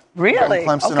Clemson. Really?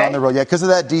 Clemson on the road, because of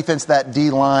that defense, that D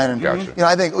line, and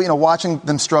I think watching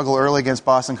them struggle early against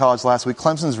Boston College last week,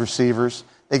 Clemson's receivers,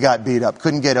 they got beat up,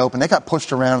 couldn't get open, they got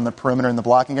pushed around in the perimeter in the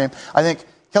blocking game. I think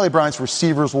Kelly Bryant's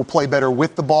receivers will play better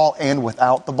with the ball and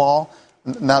without the ball.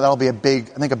 Now that'll be a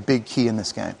big key in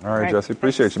this game. All right, Jesse,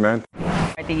 appreciate you, man.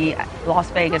 The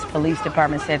Las Vegas Police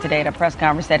Department said today at a press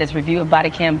conference that its review of body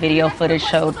cam video footage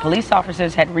showed police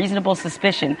officers had reasonable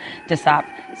suspicion to stop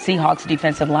Seahawks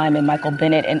defensive lineman Michael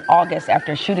Bennett in August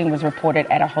after a shooting was reported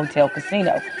at a hotel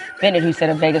casino. Bennett, who said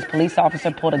a Vegas police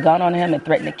officer pulled a gun on him and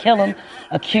threatened to kill him,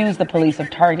 accused the police of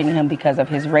targeting him because of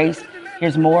his race.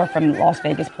 Here's more from Las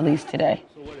Vegas Police today.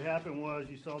 So what happened was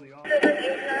you saw the officer.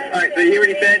 All right, so you hear what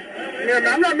he said?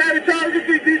 Yeah, I'm not mad at y'all.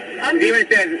 I'm hear what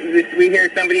he said? We hear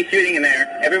somebody shooting in there.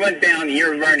 Everyone's down and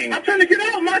you're running. I'm trying to get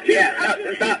out, my kid. Yeah,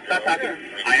 no, stop talking.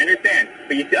 I understand.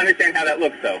 But you still understand how that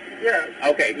looks, though? Yeah.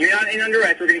 Okay, you're not in under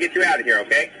arrest. We're going to get you out of here,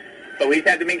 okay? But we just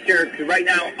have to make sure, because right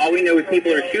now, all we know is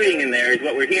people are shooting in there is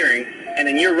what we're hearing, and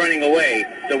then you're running away.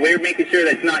 So we're making sure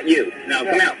that's not you. Now,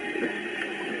 come out.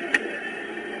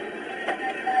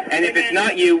 And if it's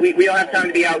not you, we don't have time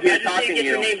to be out here talking to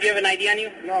you. Your name? Do you have an ID on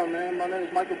you? No, man. My name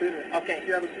is Michael Bennett. Okay.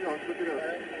 You haven't seen it. Look it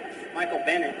up. Michael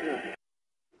Bennett. Yeah.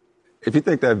 If you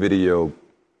think that video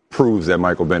proves that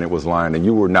Michael Bennett was lying, and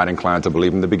you were not inclined to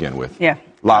believe him to begin with. Yeah.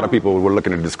 A lot of people were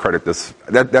looking to discredit this.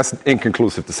 That's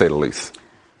inconclusive, to say the least.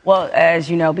 Well, as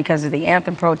you know, because of the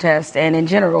anthem protest and in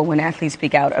general, when athletes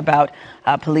speak out about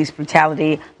police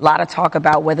brutality, a lot of talk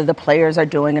about whether the players are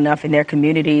doing enough in their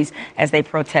communities as they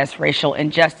protest racial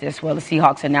injustice. Well, the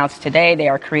Seahawks announced today they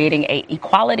are creating a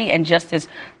Equality and Justice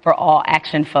for All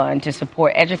Action Fund to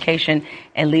support education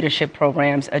and leadership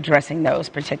programs addressing those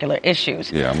particular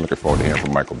issues. Yeah, I'm looking forward to hearing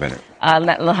from Michael Bennett.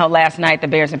 Last night, the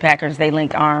Bears and Packers, they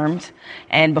linked arms.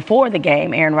 And before the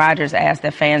game, Aaron Rodgers asked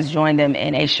that fans join them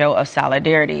in a show of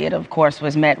solidarity. It, of course,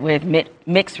 was met with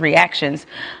mixed reactions.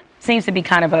 Seems to be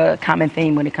kind of a common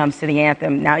theme when it comes to the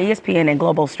anthem. Now, ESPN and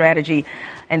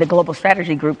the Global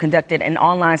Strategy Group conducted an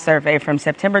online survey from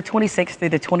September 26th through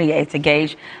the 28th to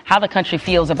gauge how the country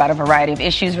feels about a variety of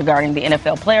issues regarding the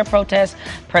NFL player protests,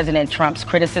 President Trump's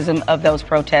criticism of those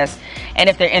protests, and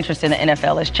if their interest in the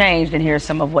NFL has changed. And here's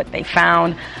some of what they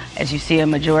found. As you see, a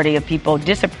majority of people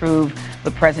disapprove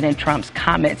with President Trump's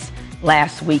comments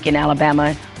last week in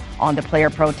Alabama on the player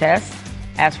protests.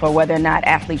 As for whether or not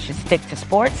athletes should stick to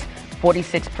sports,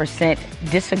 46%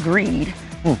 disagreed,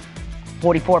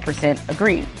 44%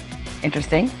 agreed.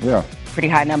 Interesting. Yeah. Pretty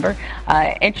high number.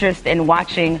 Interest in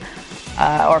watching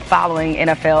or following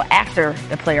NFL after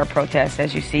the player protests,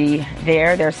 as you see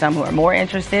there. There are some who are more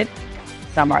interested,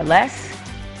 some are less,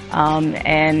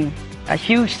 and a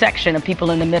huge section of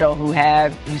people in the middle who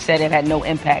said it had no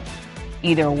impact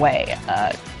either way.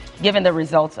 Given the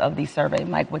results of the survey,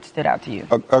 Mike, what stood out to you?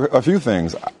 A few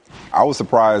things. I was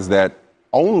surprised that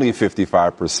only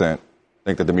 55%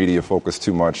 think that the media focused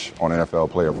too much on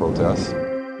NFL player protests.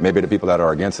 Maybe the people that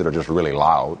are against it are just really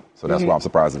loud. So that's why I'm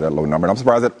surprised at that low number. And I'm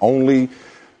surprised that only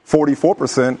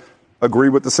 44% agree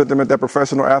with the sentiment that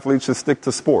professional athletes should stick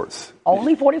to sports.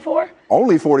 Only 44?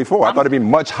 Only 44. I thought it'd be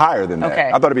much higher than that. Okay.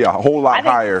 I thought it'd be a whole lot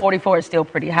higher. 44 is still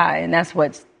pretty high, and that's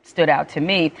what stood out to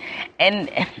me. And,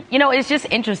 you know, it's just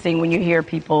interesting when you hear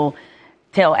people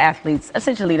tell athletes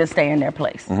essentially to stay in their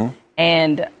place.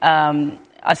 And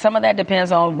some of that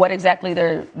depends on what exactly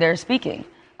they're speaking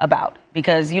about,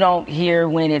 because you don't hear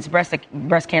when it's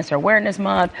breast cancer awareness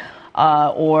month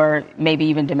or maybe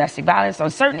even domestic violence.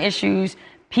 On certain issues,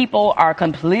 people are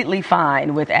completely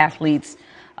fine with athletes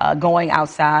going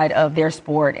outside of their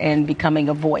sport and becoming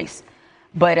a voice.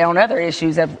 But on other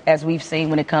issues, as we've seen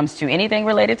when it comes to anything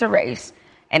related to race,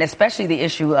 and especially the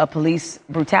issue of police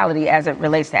brutality as it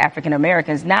relates to African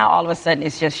Americans, now all of a sudden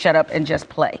it's just shut up and just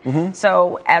play.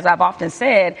 So as I've often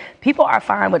said, people are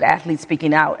fine with athletes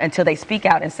speaking out until they speak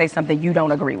out and say something you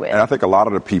don't agree with. And I think a lot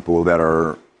of the people that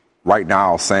are right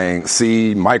now saying,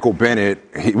 see, Michael Bennett,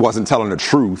 he wasn't telling the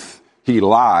truth, he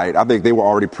lied, I think they were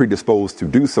already predisposed to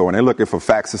do so. And they're looking for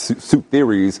facts to suit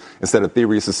theories instead of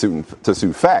theories to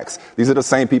suit facts. These are the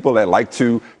same people that like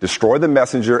to destroy the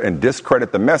messenger and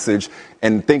discredit the message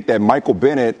and think that Michael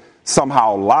Bennett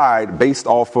somehow lied based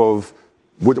off of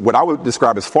what I would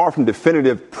describe as far from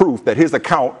definitive proof that his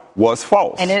account was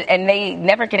false. And they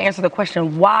never can answer the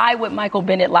question, why would Michael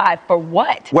Bennett lie? For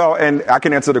what? Well, and I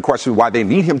can answer the question why they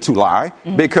need him to lie,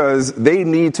 because they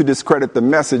need to discredit the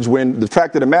message when the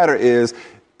fact of the matter is,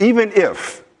 even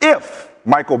if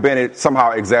Michael Bennett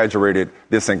somehow exaggerated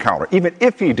this encounter, even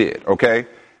if he did, okay,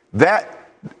 that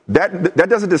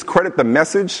doesn't discredit the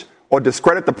message or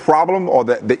discredit the problem or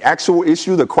the actual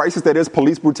issue, the crisis that is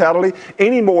police brutality,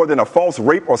 any more than a false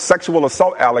rape or sexual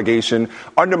assault allegation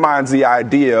undermines the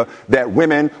idea that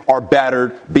women are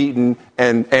battered, beaten,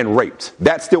 and raped.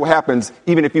 That still happens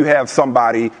even if you have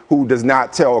somebody who does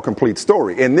not tell a complete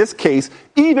story. In this case,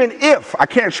 even if, I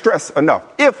can't stress enough,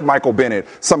 if Michael Bennett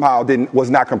somehow was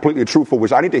not completely truthful,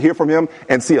 which I need to hear from him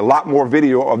and see a lot more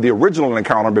video of the original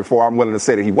encounter before I'm willing to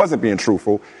say that he wasn't being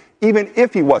truthful, even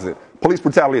if he wasn't, police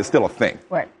brutality is still a thing.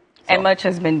 Right. And much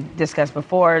has been discussed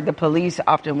before. The police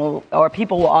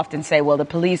people will often say, well, the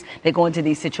police, they go into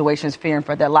these situations fearing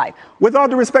for their life. With all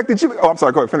due respect, I'm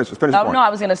sorry, go ahead, finish the point. No, I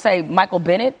was going to say, Michael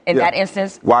Bennett, in that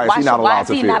instance, why is he not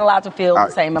allowed to feel the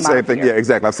same amount of fear? Yeah,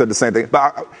 exactly. I've said the same thing.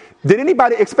 But did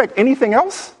anybody expect anything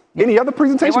else? Any other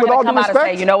presentation with all due respect? They weren't going to come out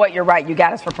and say, you know what, you're right, you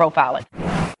got us for profiling.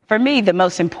 For me, the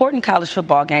most important college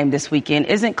football game this weekend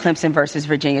isn't Clemson versus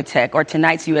Virginia Tech or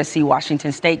tonight's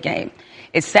USC-Washington State game.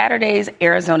 It's Saturday's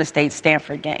Arizona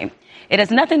State-Stanford game. It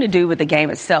has nothing to do with the game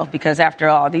itself because, after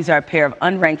all, these are a pair of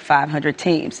unranked 500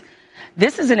 teams.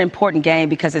 This is an important game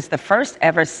because it's the first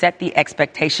ever Set the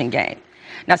Expectation game.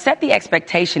 Now, Set the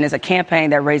Expectation is a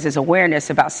campaign that raises awareness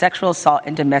about sexual assault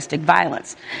and domestic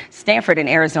violence. Stanford and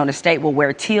Arizona State will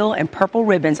wear teal and purple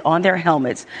ribbons on their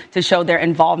helmets to show their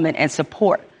involvement and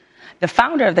support. The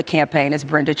founder of the campaign is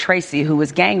Brenda Tracy, who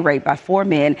was gang raped by 4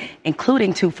 men,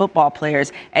 including 2 football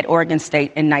players at Oregon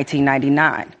State in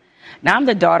 1999. Now, I'm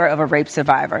the daughter of a rape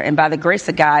survivor, and by the grace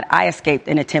of God, I escaped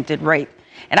an attempted rape.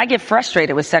 And I get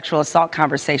frustrated with sexual assault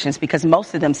conversations because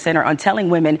most of them center on telling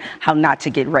women how not to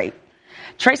get raped.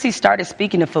 Tracy started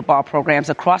speaking to football programs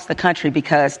across the country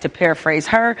because, to paraphrase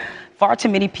her, far too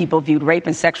many people viewed rape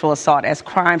and sexual assault as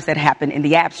crimes that happen in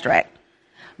the abstract.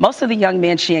 Most of the young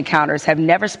men she encounters have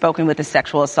never spoken with a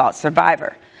sexual assault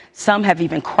survivor. Some have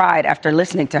even cried after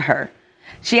listening to her.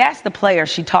 She asked the players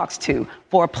she talks to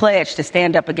for a pledge to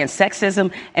stand up against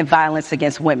sexism and violence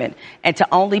against women and to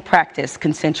only practice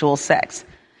consensual sex.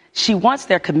 She wants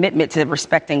their commitment to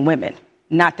respecting women,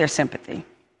 not their sympathy.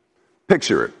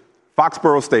 Picture it.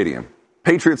 Foxborough Stadium,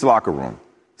 Patriots locker room,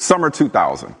 summer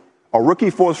 2000. A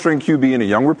rookie 4th-string QB and a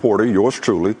young reporter, yours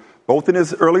truly, both in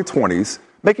his early 20s,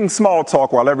 making small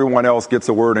talk while everyone else gets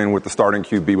a word in with the starting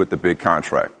QB with the big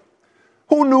contract.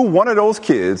 Who knew one of those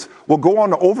kids will go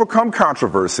on to overcome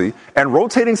controversy and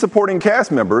rotating supporting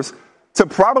cast members to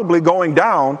probably going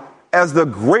down as the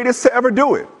greatest to ever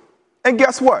do it? And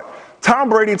guess what? Tom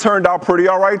Brady turned out pretty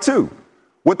all right, too.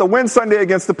 With the win Sunday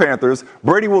against the Panthers,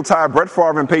 Brady will tie Brett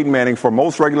Favre and Peyton Manning for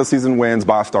most regular season wins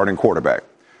by a starting quarterback.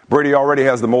 Brady already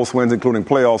has the most wins, including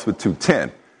playoffs, with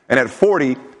 210. And at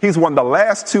 40, he's won the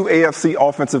last 2 AFC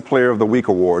Offensive Player of the Week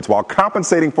awards while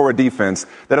compensating for a defense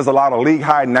that has allowed a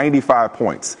league-high 95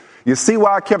 points. You see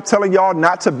why I kept telling y'all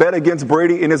not to bet against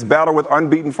Brady in his battle with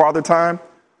unbeaten Father Time?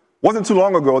 Wasn't too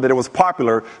long ago that it was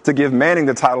popular to give Manning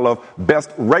the title of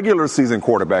best regular season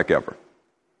quarterback ever.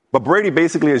 But Brady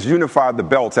basically has unified the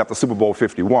belts after Super Bowl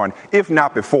 51, if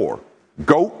not before.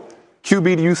 GOAT,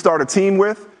 QB do you start a team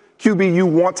with, QB you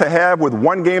want to have with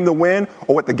one game to win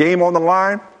or with the game on the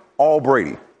line, all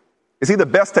Brady. Is he the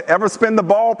best to ever spin the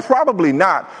ball? Probably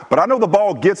not, but I know the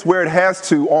ball gets where it has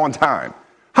to on time.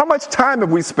 How much time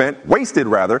have we wasted,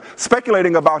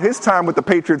 speculating about his time with the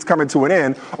Patriots coming to an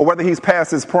end or whether he's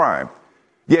past his prime?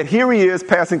 Yet here he is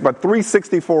passing for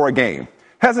 364 a game.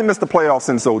 Hasn't missed the playoffs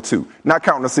since 02, not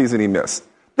counting the season he missed.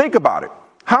 Think about it.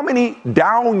 How many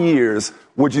down years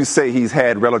would you say he's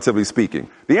had, relatively speaking?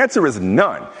 The answer is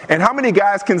none. And how many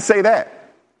guys can say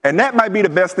that? And that might be the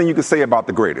best thing you could say about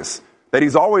the greatest, that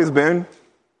he's always been,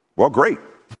 well, great.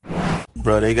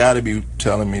 Bro, they got to be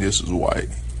telling me this is white.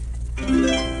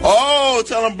 Oh,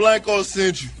 tell him Blanco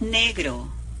sent you. Negro.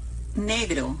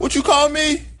 What you call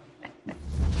me?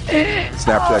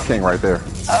 Snapchat king right there.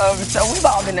 So we've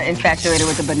all been infatuated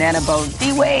with the banana boat.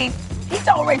 D-Wade, he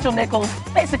told Rachel Nichols,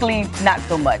 basically not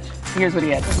so much. Here's what he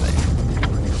had to say.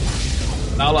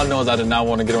 All I know is I did not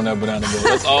want to get on that banana boat.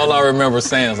 That's all I remember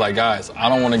saying is like, guys, I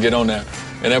don't want to get on that.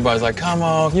 And everybody's like, come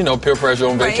on, peer pressure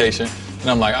on vacation. And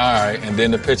I'm like, all right. And then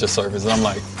the picture surfaced. And I'm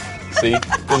like, see,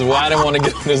 this is why I didn't want to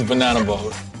get on this banana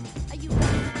boat.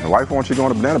 And wife wants you to go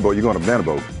on a banana boat, you go on a banana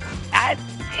boat.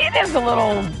 It is a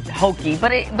little hokey,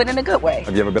 but in a good way.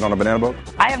 Have you ever been on a banana boat?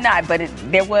 I have not, but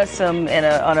there was some,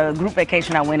 on a group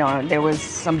vacation I went on, there was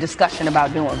some discussion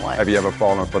about doing one. Have you ever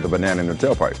fallen for the banana in the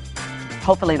tailpipe?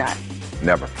 Hopefully not.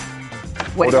 Never.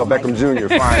 Odell Beckham Jr.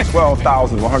 fined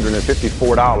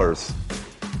 $12,154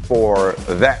 for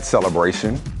that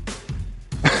celebration.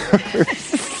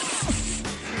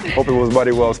 Hope it was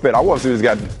money well spent. I want to see what he's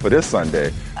got for this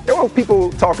Sunday. There were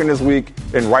people talking this week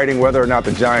and writing whether or not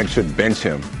the Giants should bench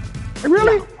him.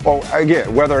 Really? No. Well,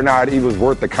 again, whether or not he was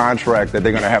worth the contract that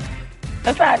they're going to have.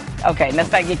 Let's not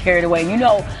get carried away. You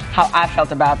know how I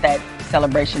felt about that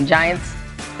celebration. Giants,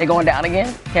 they going down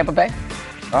again? Tampa Bay?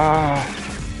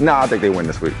 No, I think they win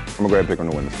this week. I'm going to go ahead and pick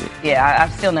them to win this week. Yeah, I'm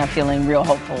still not feeling real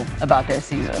hopeful about their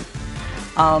season.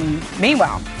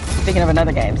 Meanwhile, speaking of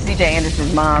another game, C.J.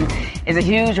 Anderson's mom is a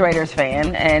huge Raiders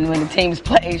fan, and when the teams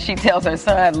play, she tells her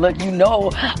son, look,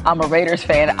 I'm a Raiders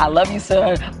fan. I love you,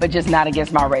 son, but just not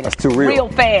against my Raiders. That's too real. Real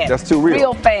fan. That's too real.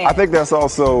 Real fan. I think that's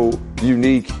also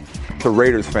unique to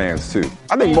Raiders fans, too.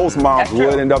 I think most moms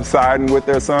would end up siding with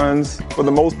their sons for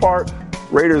the most part.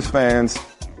 Raiders fans,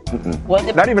 well,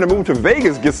 not even a move to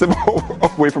Vegas gets them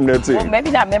away from their team. Well,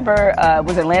 maybe not. Remember,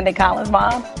 was it Landon Collins'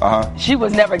 mom? She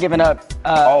was never giving up.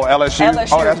 LSU?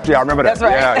 Oh, I remember that. That's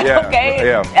right. Yeah. Okay.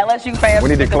 Yeah. LSU fans.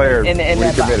 When he declared, when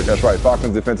he committed. That's right.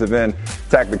 Falcons defensive end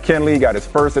Takk McKinley got his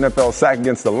first NFL sack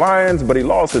against the Lions, but he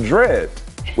lost a dread,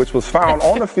 which was found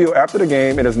on the field after the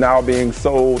game and is now being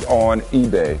sold on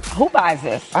eBay. Who buys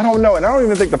this? I don't know, and I don't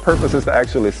even think the purpose is to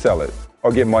actually sell it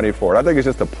or get money for it. I think it's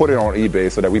just to put it on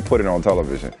eBay so that we put it on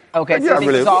television. Okay, so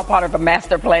it's all part of a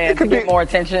master plan to get more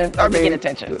attention or to get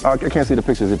attention. I can't see the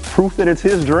pictures. Is it proof that it's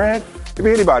his dread? It could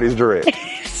be anybody's dread.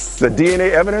 The DNA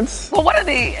evidence? Well,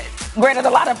 granted, a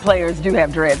lot of players do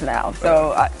have dreads now,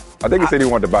 so I think he said he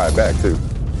wanted to buy it back, too.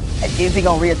 Is he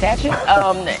going to reattach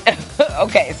it?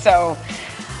 Okay, so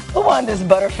who won this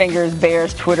Butterfingers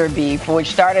Bears Twitter beef, which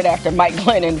started after Mike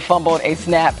Glennon fumbled a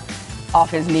snap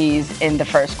off his knees in the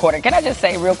first quarter? Can I just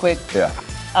say real quick? Yeah.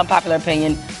 Unpopular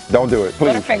opinion. Don't do it,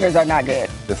 please. Butterfingers are not good.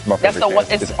 It's my favorite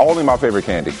candy. It's only my favorite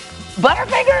candy.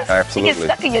 Butterfingers? Absolutely. It gets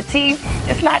stuck in your teeth.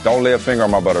 It's not. Don't lay a finger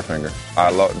on my Butterfinger. I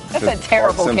love it. That's a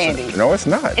terrible candy. No, it's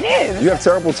not. It is. You have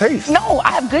terrible taste. No,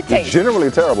 I have good taste. It's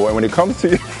generally terrible. And when it comes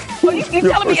to you. Well, you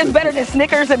telling me it's better than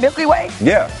Snickers and Milky Way?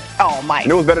 Yeah. Oh, Mike. You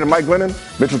know what's better than Mike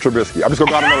Glennon? Mitchell Trubisky. I'm just going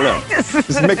to go out on a limb.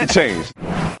 Just make a change.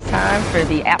 Time for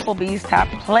the Applebee's top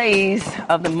plays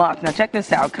of the month. Now, check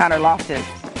this out. Connor Loftus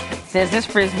sends this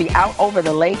Frisbee out over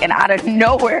the lake, and out of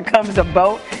nowhere comes a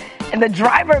boat, and the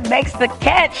driver makes the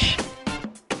catch.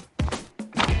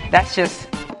 That's just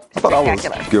I thought I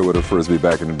was good with a Frisbee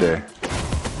back in the day.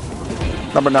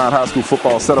 Number 9 high school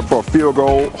football set up for a field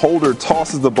goal. Holder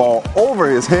tosses the ball over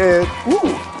his head.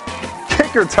 Ooh.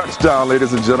 Kicker touchdown,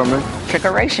 ladies and gentlemen.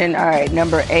 Trickeration. All right,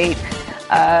 number 8.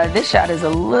 This shot is a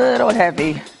little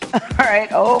heavy. All right,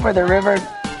 over the river.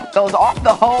 Goes off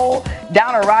the hole,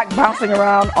 down a rock, bouncing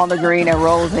around on the green, and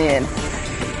rolls in.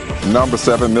 Number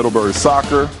 7, Middlebury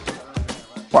Soccer.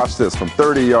 Watch this, from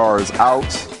 30 yards out.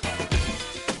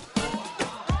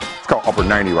 It's called upper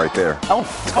 90 right there.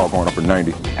 It's called going upper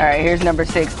 90. All right, here's number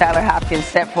 6. Tyler Hopkins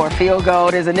set for a field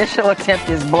goal. His initial attempt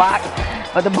is blocked,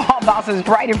 but the ball bounces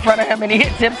right in front of him, and he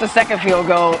attempts the second field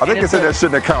goal. I think they said that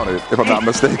shouldn't have counted, if I'm not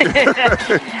mistaken.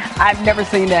 I've never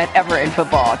seen that ever in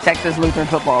football. Texas Lutheran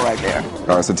football right there.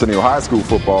 All right, Centennial High School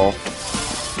football.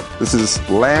 This is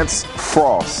Lance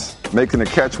Frost making a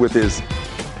catch with his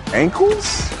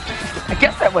ankles? I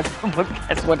guess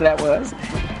that's what that was.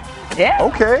 Yeah.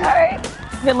 Okay. All right.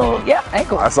 Good little,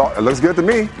 ankle. I saw it. Looks good to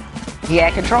me. He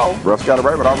had control. Refs got it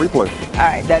right, but I'll replay. All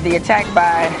right. The attack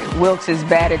by Wilkes is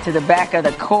batted to the back of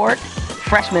the court.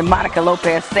 Freshman Monica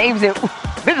Lopez saves it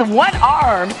with one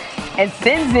arm and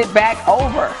sends it back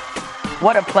over.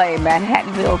 What a play,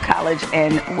 Manhattanville College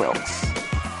and Wilkes.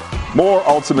 More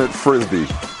ultimate Frisbee.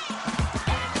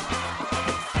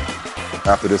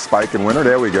 After this spike and winner,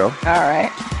 there we go. All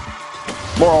right.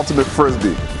 More ultimate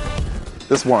Frisbee.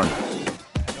 This one.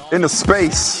 In the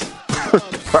space,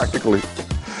 practically.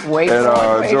 Wait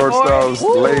and George Stubbs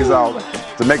lays out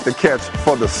to make the catch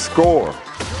for the score. All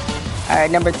right,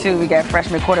 number 2, we got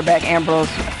freshman quarterback Ambrose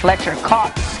Fletcher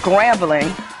caught scrambling.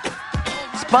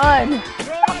 Spun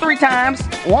about 3 times.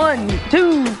 1,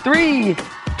 2, 3.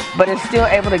 But is still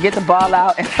able to get the ball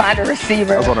out and find a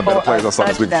receiver. That was one of the better plays I saw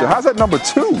this week. How's that number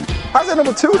 2? How's that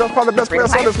number 2? That's probably the best play I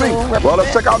saw this week. Well,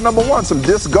 let's check out number 1, some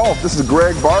disc golf. This is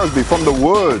Greg Barsby from the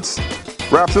Woods.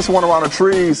 Wraps this one around the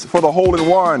trees for the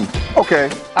hole-in-one. Okay.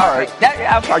 All right.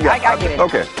 I get it.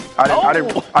 Okay. I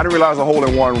didn't realize a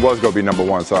hole-in-one was going to be number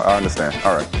 1, so I understand.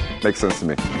 All right. Makes sense to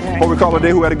me. Right. Before we call it a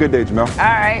day, who had a good day, Jamel? All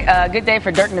right. Good day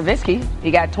for Dirk Nowitzki.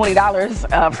 He got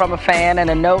 $20 from a fan and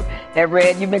a note that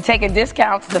read, "You've been taking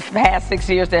discounts the past 6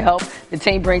 years to help the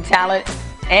team bring talent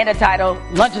and a title.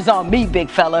 Lunch is on me, big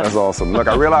fella." That's awesome. Look,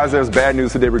 I realize there's bad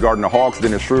news today regarding the Hawks.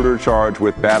 Dennis Schroeder charged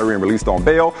with battery and released on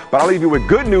bail. But I'll leave you with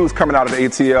good news coming out of the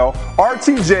ATL.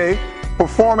 RTJ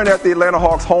performing at the Atlanta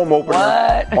Hawks home opener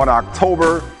on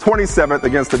October 27th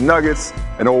against the Nuggets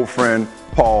and old friend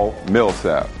Paul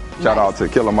Millsap. Shout out to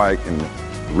Killer Mike and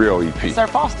Real EP. Sir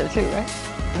Foster, too, right?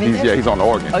 He's on the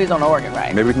organ. Oh, he's on the organ,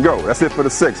 right. Maybe we can go. That's it for the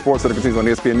 6. Sports Center continues on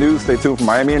ESPN News. Stay tuned for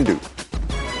Miami and Duke.